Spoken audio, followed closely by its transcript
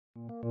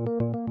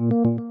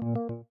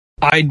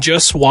I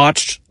just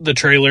watched the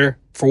trailer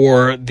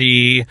for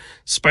the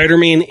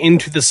Spider-Man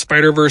Into the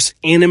Spider-Verse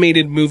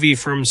animated movie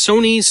from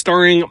Sony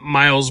starring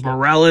Miles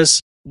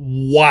Morales.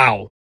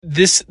 Wow.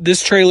 This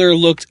trailer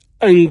looked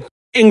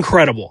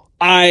incredible.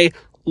 I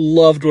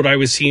loved what I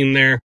was seeing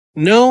there.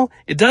 No,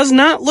 it does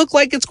not look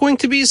like it's going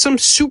to be some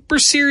super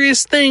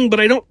serious thing, but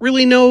I don't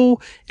really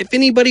know if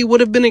anybody would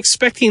have been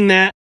expecting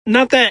that.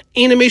 Not that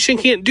animation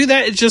can't do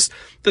that, it's just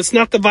that's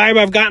not the vibe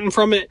I've gotten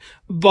from it.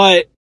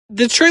 But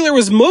the trailer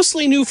was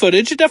mostly new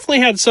footage. It definitely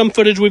had some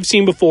footage we've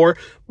seen before,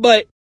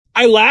 but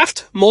I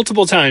laughed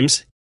multiple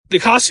times. The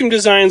costume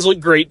designs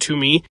look great to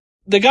me.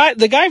 The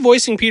guy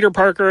voicing Peter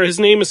Parker, his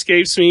name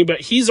escapes me,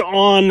 but he's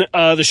on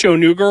the show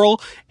New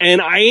Girl,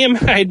 and I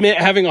admit,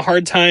 having a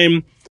hard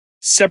time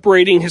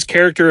separating his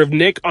character of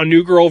Nick on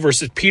New Girl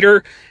versus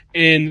Peter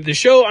in the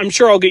show. I'm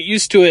sure I'll get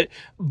used to it,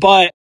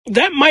 but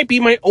that might be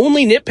my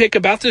only nitpick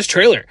about this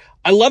trailer.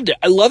 I loved it.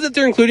 I love that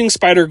they're including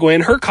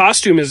Spider-Gwen. Her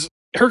costume is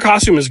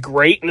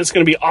great, and it's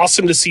going to be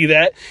awesome to see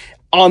that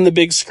on the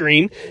big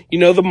screen. You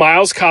know, the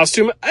Miles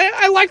costume,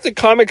 I like the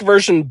comic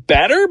version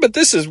better, but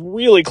this is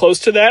really close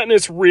to that, and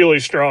it's really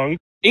strong.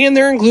 And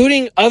they're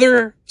including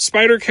other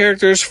Spider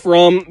characters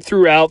from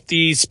throughout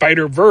the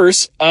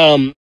Spider-Verse.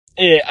 I've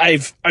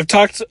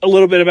talked a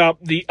little bit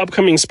about the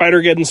upcoming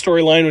Spider-Geddon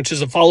storyline, which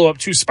is a follow-up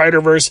to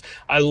Spider-Verse.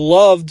 I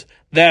loved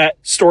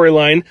that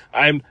storyline.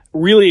 I'm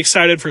really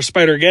excited for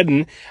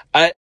Spider-Geddon.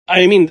 I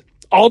mean,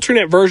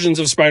 alternate versions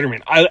of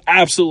Spider-Man. I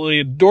absolutely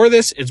adore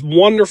this. It's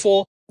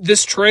wonderful.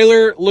 This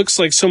trailer looks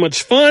like so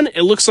much fun.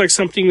 It looks like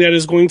something that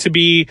is going to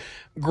be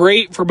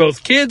great for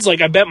both kids. Like,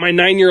 I bet my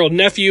 9-year-old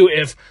nephew,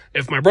 if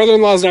my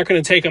brother-in-law is not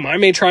going to take him, I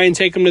may try and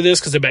take him to this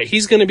because I bet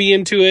he's going to be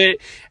into it.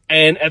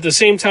 And at the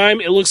same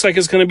time, it looks like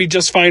it's going to be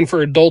just fine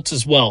for adults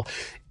as well.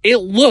 It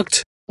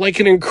looked like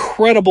an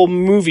incredible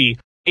movie,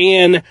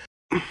 and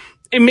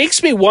it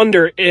makes me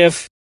wonder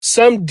if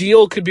some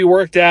deal could be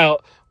worked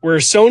out where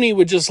Sony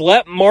would just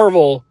let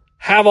Marvel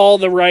have all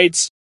the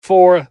rights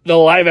for the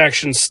live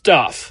action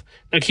stuff.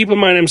 Now, keep in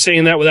mind, I'm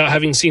saying that without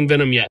having seen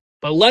Venom yet,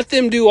 but let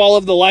them do all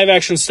of the live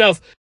action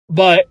stuff.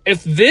 But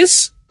if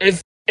the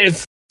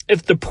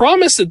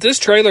promise that this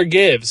trailer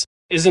gives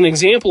is an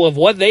example of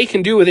what they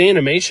can do with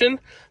animation,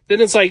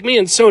 then it's like,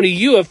 man, Sony,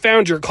 you have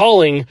found your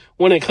calling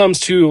when it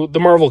comes to the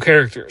Marvel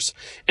characters.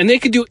 And they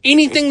could do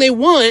anything they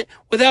want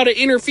without it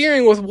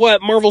interfering with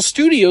what Marvel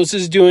Studios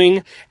is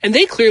doing. And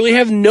they clearly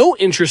have no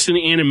interest in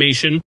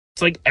animation.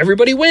 It's like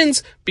everybody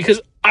wins, because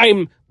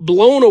I'm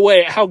blown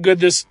away at how good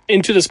this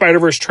Into the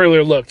Spider-Verse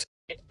trailer looked.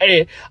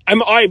 I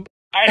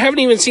haven't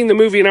even seen the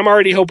movie, and I'm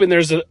already hoping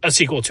there's a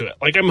sequel to it.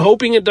 Like, I'm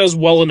hoping it does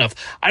well enough.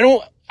 I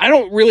don't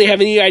really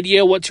have any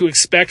idea what to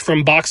expect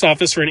from box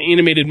office for an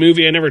animated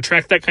movie. I never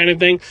tracked that kind of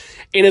thing.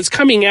 And it's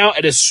coming out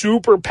at a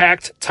super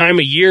packed time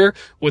of year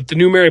with the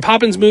new Mary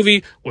Poppins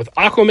movie, with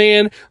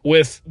Aquaman,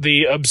 with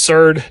the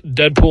absurd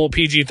Deadpool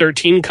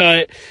PG-13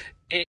 cut.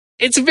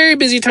 It's a very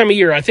busy time of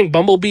year. I think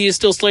Bumblebee is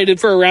still slated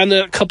for around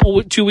a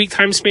 2-week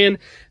time span.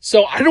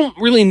 So I don't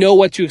really know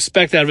what to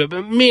expect out of it.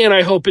 But man,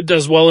 I hope it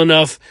does well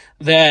enough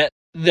that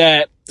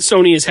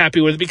Sony is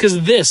happy with it,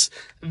 because this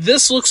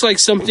looks like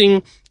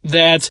something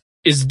that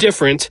is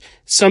different,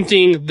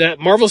 something that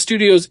Marvel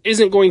Studios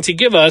isn't going to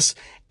give us,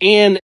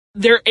 and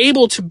they're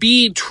able to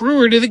be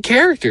truer to the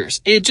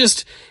characters.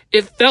 Watching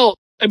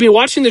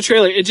the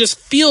trailer, it just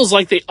feels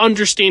like they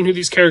understand who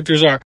these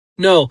characters are.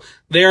 No,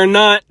 they are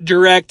not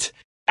direct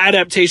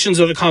adaptations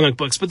of the comic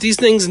books, but these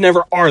things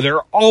never are. There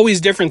are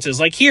always differences.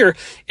 Like here,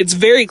 it's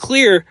very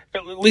clear,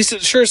 at least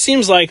it sure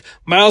seems like,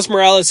 Miles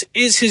Morales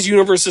is his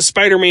universe's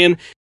Spider-Man,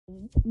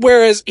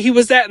 whereas he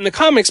was that in the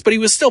comics, but he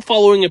was still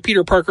following a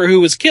Peter Parker who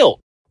was killed.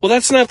 Well,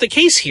 that's not the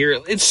case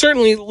here. It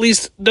certainly at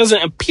least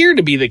doesn't appear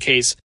to be the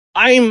case.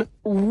 I'm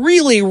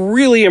really,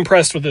 really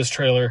impressed with this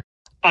trailer.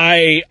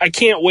 I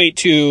can't wait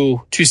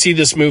to see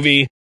this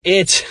movie.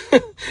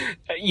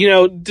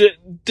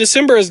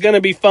 December is going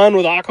to be fun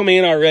with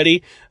Aquaman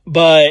already,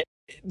 but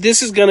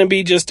this is going to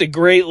be just a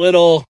great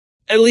little,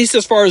 at least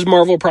as far as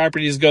Marvel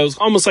properties goes,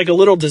 almost like a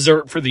little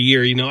dessert for the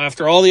year. You know,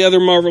 after all the other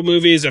Marvel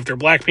movies, after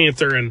Black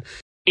Panther and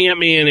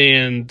Ant-Man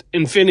and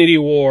Infinity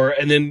War,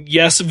 and then,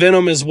 yes,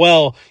 Venom as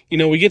well. You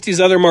know, we get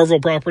these other Marvel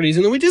properties,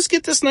 and then we just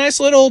get this nice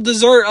little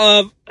dessert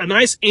of a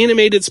nice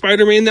animated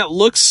Spider-Man that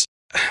looks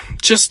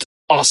just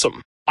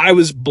awesome. I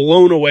was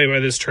blown away by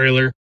this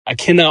trailer. I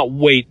cannot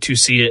wait to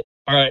see it.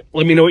 All right,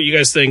 let me know what you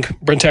guys think.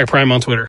 BrentTech Prime on Twitter.